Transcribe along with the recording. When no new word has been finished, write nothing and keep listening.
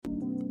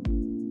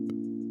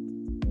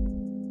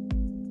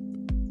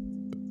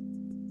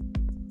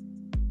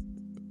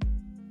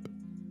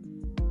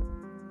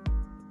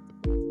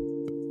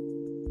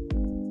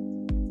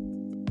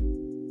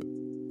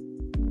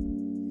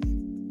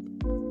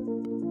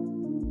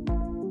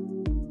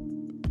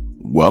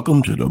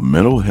Welcome to the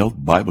Mental Health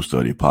Bible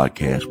Study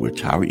Podcast with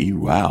Tyra E.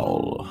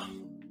 Rowell.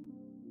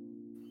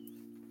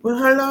 Well,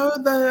 hello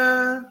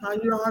there. How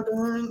you all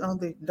doing on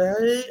this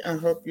day? I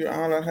hope you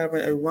all are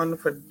having a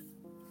wonderful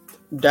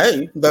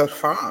day thus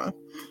far.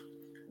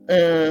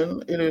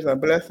 And it is a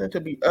blessing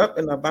to be up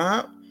and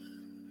about.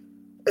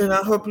 And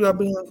I hope you are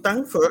being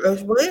thankful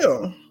as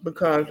well.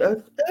 Because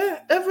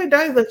every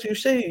day that you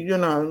see,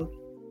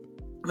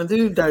 in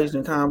these days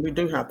and time, we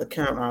do have to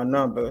count our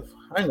numbers.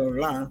 I ain't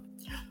gonna lie.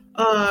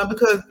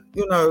 Because,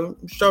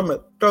 so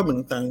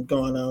many things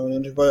going on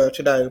in the world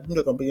today. I'm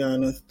just gonna be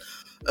honest.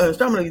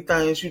 Some of these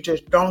things you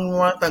just don't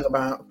want to think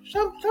about.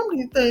 Some of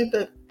these things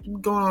that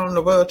going on in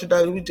the world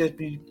today, we just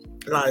be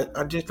like,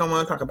 I just don't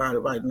want to talk about it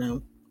right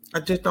now. I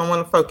just don't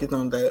want to focus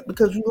on that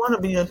because you want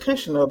to be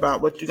intentional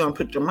about what you're gonna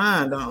put your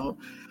mind on,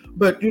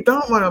 but you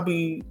don't want to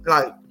be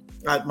like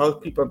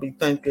most people be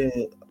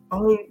thinking,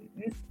 oh,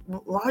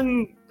 why are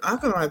you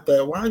acting like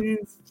that? Why are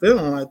you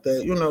feeling like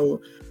that?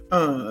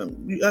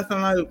 You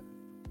acting like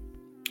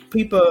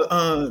people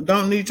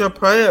don't need your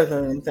prayers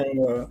or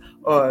anything,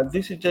 or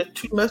this is just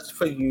too much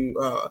for you,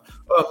 or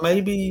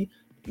maybe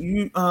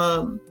you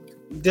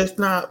just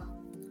not.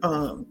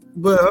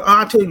 Well,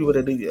 I'll tell you what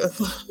it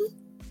is.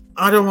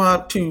 I don't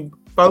want to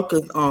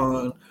focus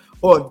on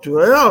or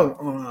dwell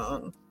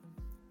on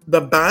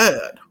the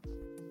bad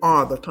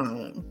all the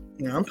time.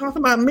 I'm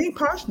talking about me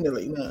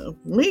personally now.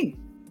 Me,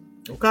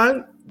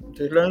 okay?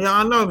 Just letting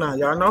y'all know now.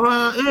 Y'all know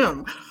how I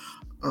am.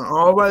 I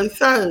always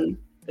say,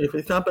 if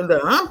it's something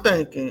that I'm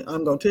thinking,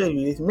 I'm going to tell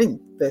you it's me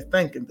that's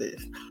thinking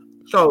this.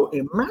 So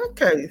in my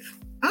case,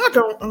 I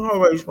don't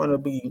always want to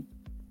be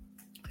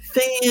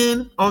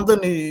seeing on the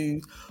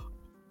news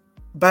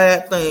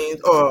bad things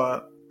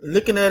or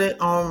looking at it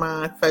on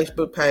my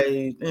Facebook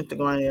page,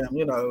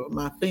 Instagram,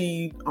 my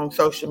feed on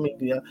social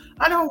media.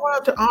 I don't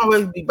want it to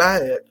always be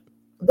bad.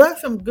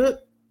 There's some good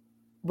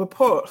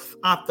reports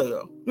out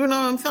there. You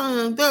know what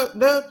I'm saying?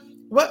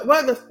 What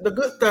the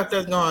good stuff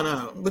that's going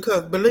on?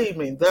 Because believe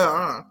me, there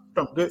are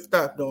some good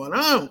stuff going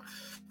on.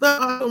 There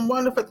are some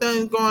wonderful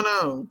things going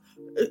on.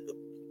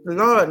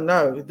 Lord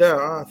knows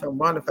there are some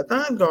wonderful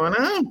things going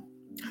on.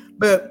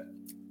 But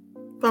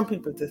some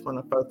people just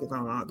want to focus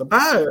on the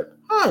bad.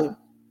 Hey,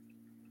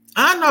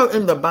 I know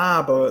in the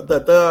Bible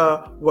that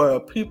there were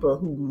people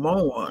who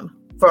mourn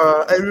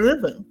for a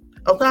living.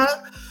 Okay?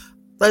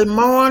 They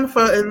mourn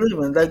for a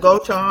living. They go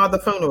to all the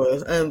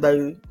funerals and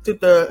they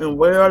sit there and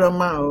wail and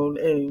moan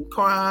and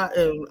cry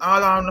and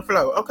all on the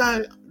floor.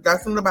 Okay?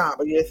 That's in the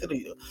Bible. Yes, it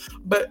is.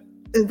 But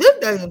in this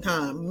day and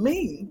time,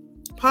 me,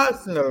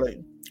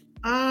 personally,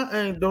 I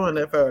ain't doing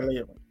that for a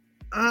living.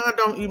 I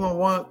don't even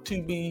want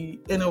to be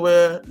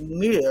anywhere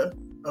near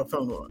a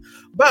funeral.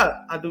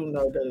 But I do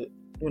know that,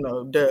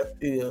 death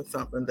is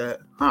something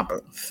that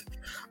happens.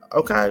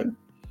 Okay?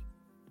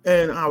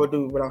 And I would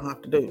do what I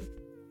have to do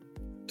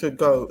to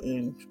go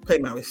and pay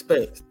my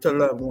respects to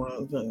loved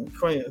ones and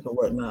friends and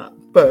whatnot.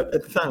 But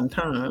at the same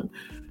time,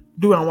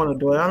 do I want to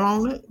dwell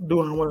on it? Do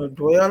I want to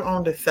dwell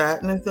on the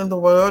sadness in the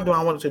world? Do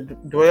I want to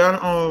dwell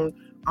on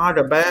all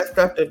the bad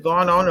stuff that's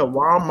going on at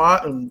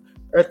Walmart and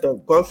at the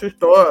grocery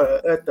store,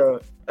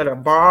 or at a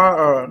bar,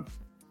 or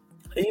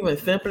even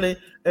simply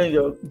in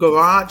your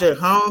garage at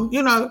home?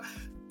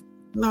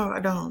 No, I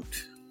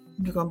don't.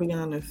 I'm just gonna be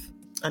honest.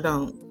 I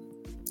don't.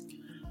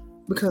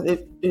 Because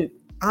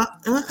I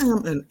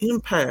am an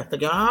empath,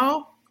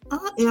 y'all.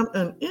 I am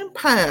an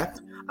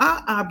empath.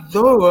 I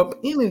absorb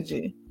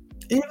energy.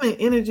 Even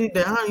energy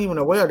that I ain't even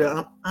aware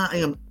that I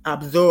am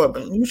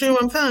absorbing. You see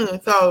what I'm saying?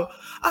 So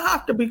I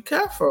have to be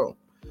careful.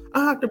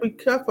 I have to be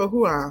careful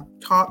who I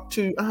talk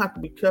to. I have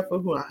to be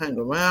careful who I hang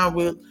around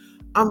with.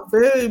 I'm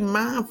very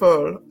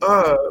mindful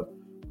of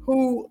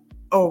who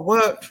or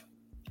what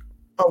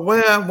or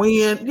where,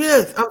 when.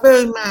 Yes, I'm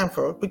very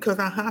mindful because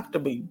I have to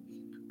be.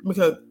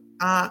 Because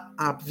I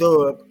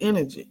absorb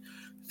energy.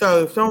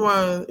 So if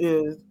someone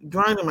is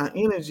draining my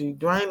energy,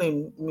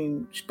 draining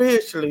me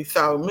spiritually,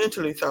 so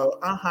mentally, so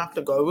I have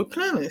to go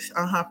replenish.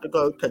 I have to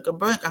go take a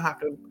break. I have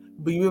to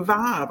be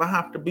revived. I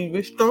have to be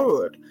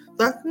restored.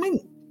 That's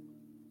me.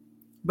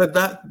 But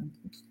that,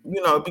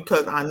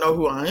 because I know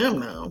who I am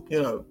now,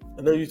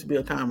 there used to be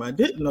a time where I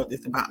didn't know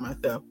this about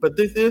myself. But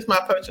this is my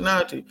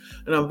personality,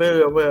 and I'm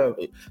very aware of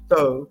it.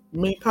 So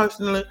me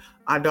personally,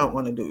 I don't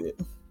want to do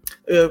it.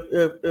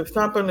 If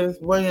something is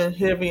weighing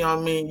heavy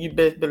on me, you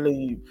best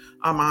believe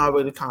I'm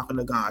already talking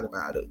to God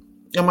about it.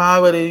 I'm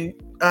already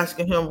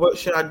asking Him, what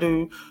should I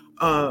do?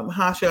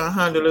 How should I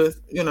handle this?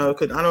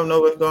 Because I don't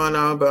know what's going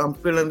on, but I'm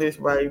feeling this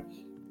way.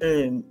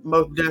 And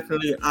most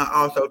definitely, I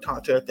also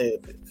talk to a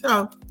therapist.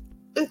 So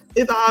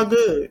it's all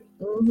good.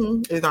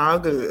 It's all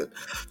good.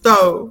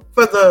 So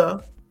for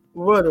the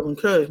word of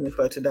encouragement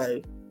for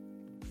today,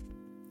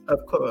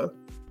 of course,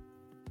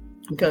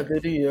 because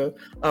it is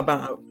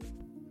about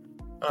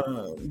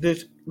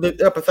this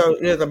episode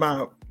is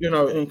about,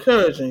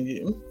 encouraging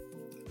you.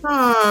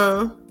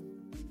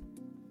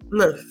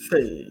 Let's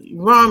see.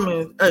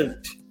 Romans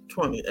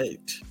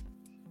 8:28.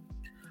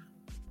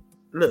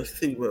 Let's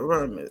see what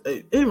Romans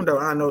 8. Even though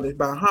I know this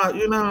by heart,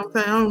 you know what I'm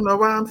saying? I don't know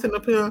why I'm sitting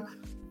up here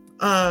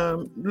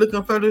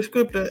looking for the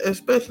scripture,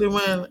 especially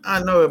when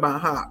I know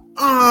about how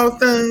all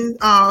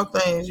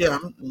things, yeah,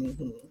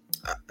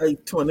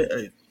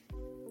 8:28.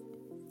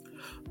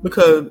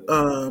 Because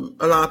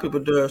a lot of people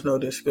does know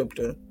this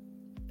scripture.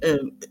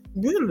 And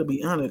really, to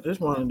be honest, it's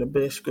one of the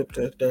best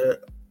scriptures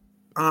that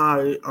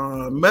I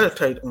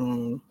meditate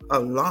on a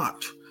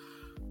lot.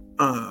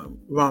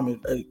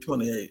 Romans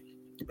 8:28,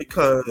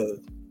 because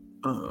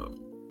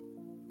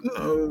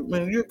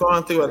when you're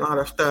going through a lot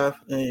of stuff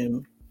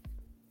and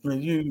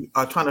you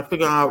are trying to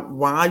figure out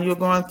why you're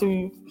going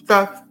through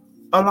stuff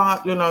a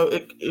lot,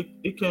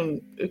 it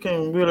can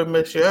really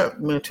mess you up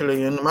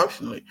mentally and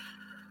emotionally.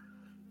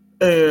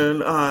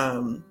 And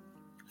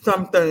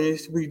some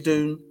things we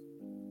do,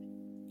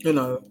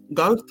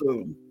 go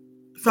through.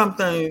 Some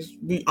things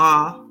we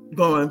are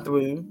going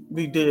through,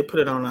 we did put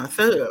it on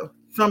ourselves.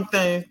 Some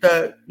things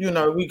that,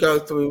 we go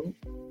through,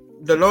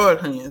 the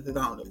Lord's hands is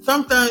on it.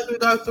 Some things we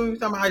go through,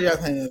 somebody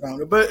else's hands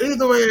on it. But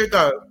either way it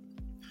goes,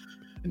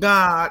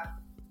 God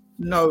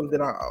knows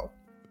it all.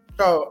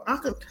 So I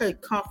can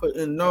take comfort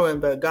in knowing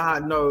that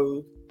God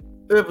knows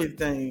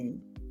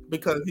everything,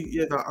 because He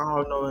is an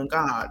all-knowing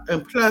God.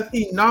 And plus,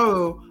 He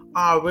knows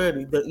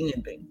already the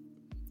ending.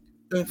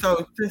 And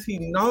so since He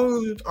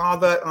knows all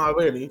that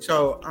already,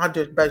 so I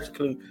just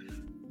basically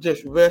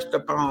just rest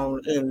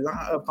upon and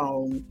rely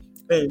upon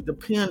and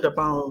depend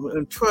upon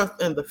and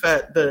trust in the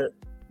fact that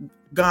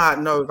God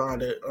knows all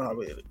that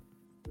already.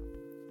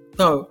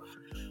 So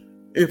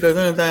if there's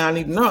anything I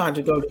need to know, I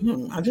just go to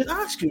Him. I just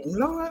ask Him,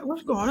 Lord,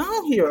 what's going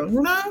on here?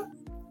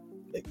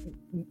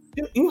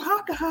 You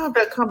have to have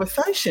that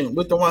conversation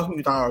with the one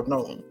who's all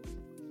knowing,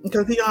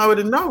 because He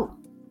already knows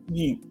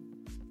you.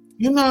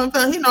 You know what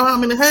I'm saying? He knows how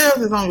many hairs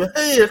is on your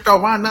head, so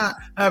why not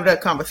have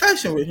that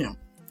conversation with Him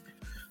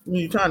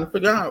when you're trying to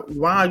figure out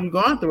why you're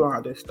going through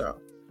all this stuff?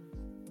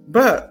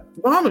 But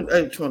Romans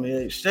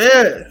 8:28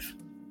 says,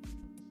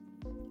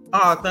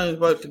 all things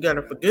work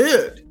together for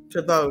good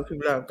to those who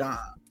love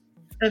God,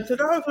 and to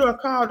those who are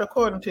called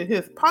according to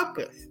His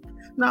purpose.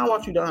 Now I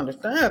want you to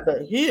understand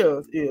that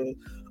His is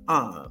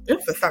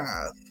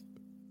emphasized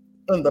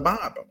in the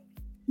Bible.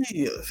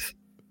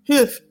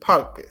 His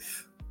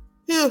purpose.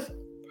 His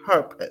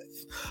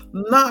purpose.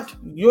 Not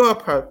your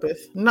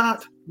purpose,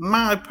 not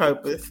my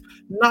purpose,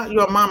 not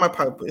your mama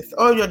purpose,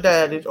 or your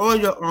daddy's, or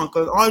your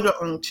uncle's, or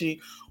your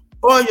auntie,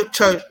 or your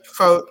church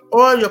folk,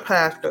 or your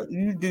pastor.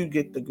 You do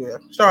get the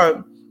gift.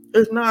 So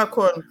it's not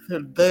according to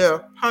their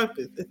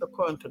purpose, it's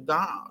according to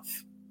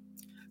God's.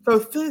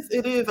 So since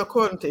it is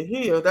according to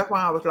His, that's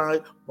why I was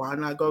like, why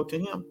not go to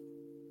Him?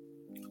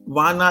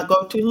 Why not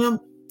go to Him?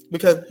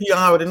 Because He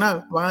already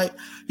knows, right?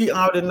 He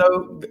already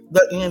knows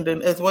the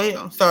ending as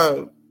well.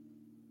 So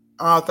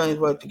all things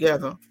work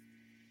together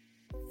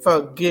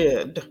for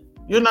good.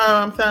 You know what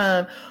I'm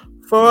saying?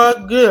 For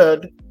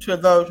good to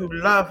those who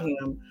love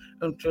Him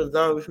and to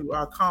those who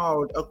are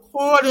called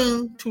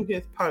according to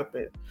His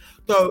purpose.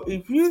 So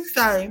if you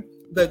say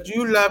that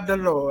you love the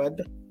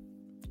Lord,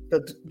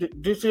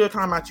 this is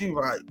talking about you,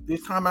 right?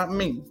 This time about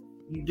me.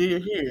 You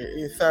did hear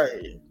it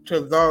say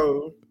to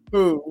those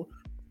who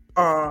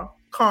are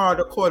called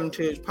according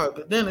to His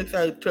purpose. Then it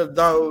says to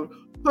those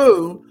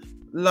who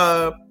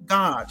love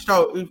God.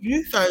 So if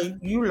you say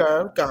you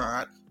love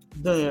God,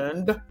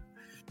 then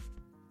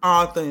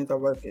all things are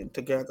working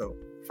together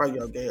for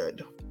your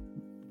good.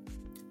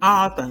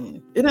 All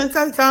things. It didn't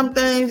say some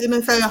things. It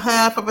didn't say a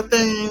half of a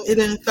thing. It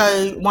didn't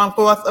say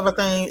 1/4 of a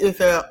thing. It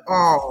said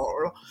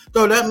all.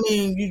 So that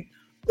means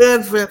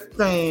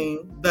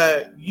everything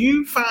that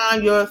you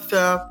find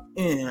yourself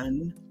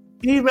in,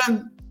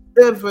 even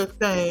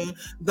everything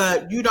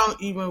that you don't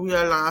even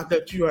realize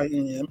that you are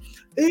in,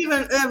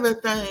 even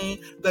everything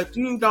that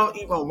you don't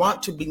even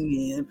want to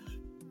be in,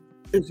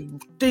 is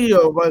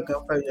still working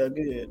for your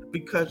good,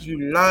 because you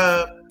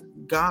love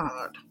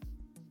God.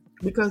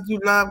 Because you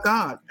love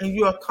God and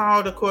you are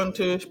called according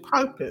to His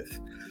purpose.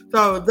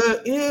 So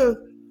there is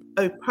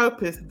a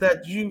purpose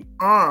that you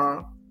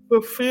are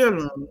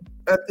fulfilling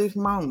at this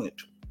moment.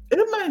 It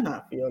may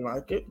not feel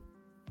like it,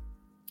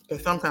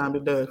 because sometimes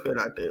it does feel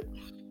like that.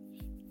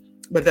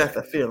 But that's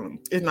a feeling.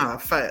 It's not a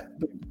fact.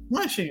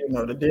 Make sure you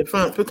know the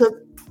difference, because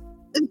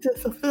it's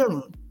just a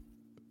feeling.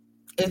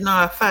 It's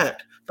not a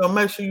fact. So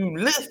make sure you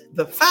list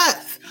the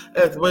facts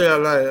as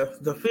well as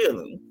the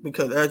feeling.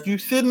 Because as you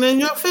sitting in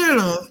your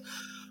feelings,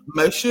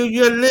 make sure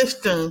you're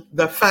listing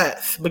the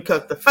facts.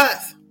 Because the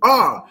facts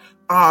are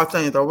all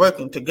things are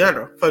working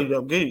together for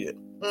your good.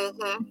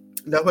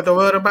 That's what the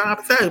word of the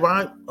Bible says,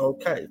 right?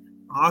 Okay.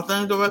 All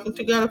things are working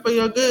together for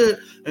your good.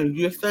 And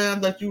you're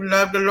saying that you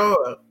love the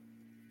Lord.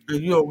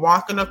 And you are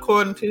walking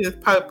according to His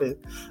purpose,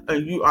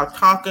 and you are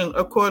talking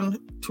according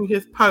to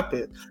His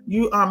purpose.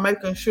 You are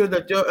making sure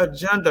that your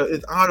agenda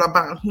is all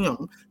about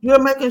Him.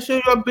 You're making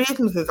sure your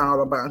business is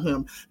all about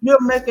Him.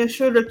 You're making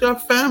sure that your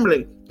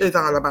family is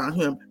all about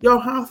Him. Your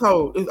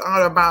household is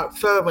all about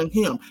serving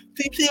Him.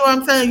 See what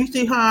I'm saying? You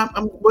see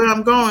where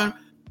I'm going?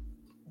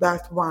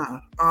 That's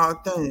why all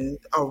things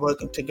are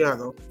working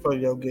together for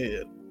your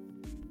good.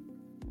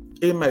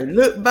 It may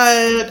look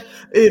bad.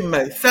 It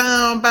may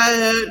sound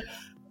bad.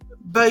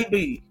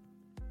 Baby,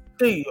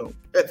 still,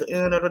 at the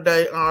end of the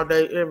day, all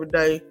day, every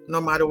day, no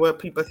matter what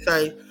people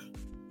say,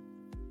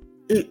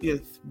 it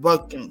is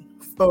working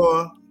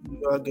for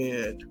your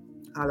good.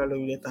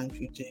 Hallelujah. Thank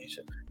you,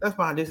 Jesus. That's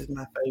why this is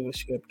my favorite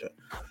scripture.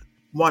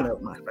 One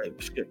of my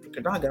favorite scriptures,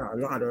 because I got a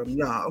lot of them,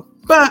 y'all.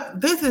 But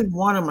this is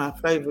one of my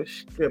favorite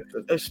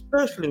scriptures,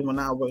 especially when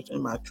I was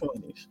in my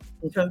 20s.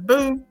 Because,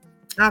 boo,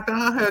 after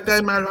I had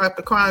gave my life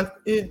to Christ,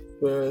 it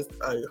was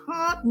a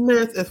hot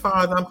mess as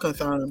far as I'm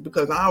concerned,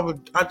 because I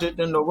just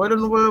didn't know what in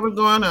the world was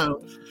going on.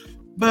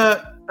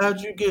 But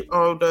as you get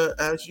older,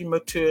 as you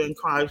mature in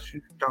Christ,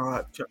 you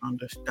start to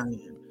understand.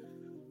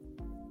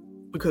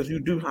 Because you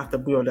do have to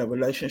build that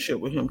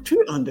relationship with Him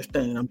to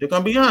understand. I'm just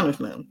going to be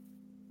honest now.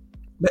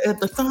 But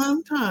at the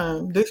same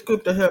time, this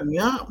scripture helped me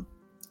out.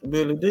 It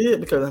really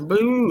did, because I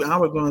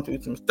was going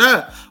through some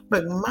stuff.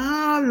 But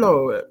my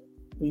Lord,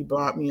 He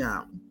brought me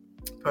out.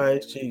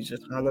 Praise Jesus.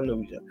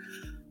 Hallelujah.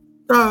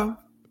 So,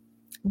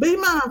 be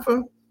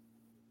mindful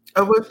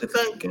of what you're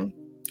thinking,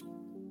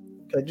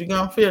 because you're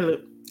going to feel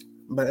it.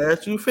 But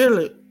as you feel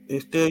it,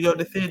 it's still your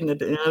decision at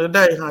the end of the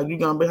day how you're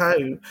going to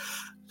behave.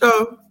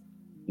 So,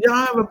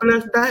 y'all have a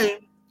blessed day.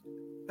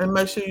 And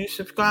make sure you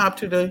subscribe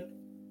to the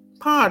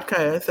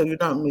podcast so you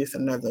don't miss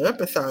another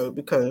episode,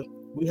 because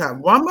we have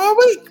one more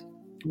week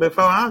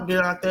before I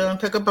get out there and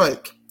take a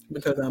break,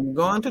 because I'm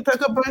going to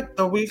take a break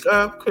the week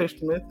of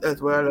Christmas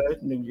as well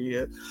as New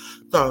Year.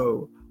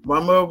 So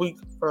one more week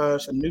for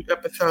some new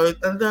episodes,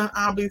 and then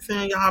I'll be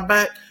seeing y'all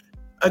back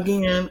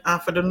again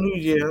after the New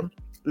Year,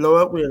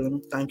 Lord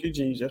willing. Thank you,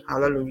 Jesus.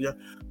 Hallelujah.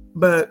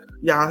 But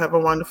y'all have a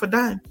wonderful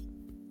day.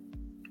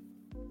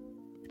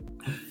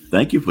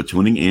 Thank you for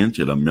tuning in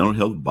to the Mental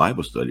Health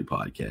Bible Study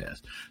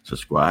Podcast.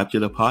 Subscribe to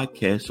the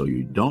podcast so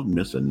you don't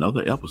miss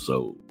another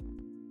episode.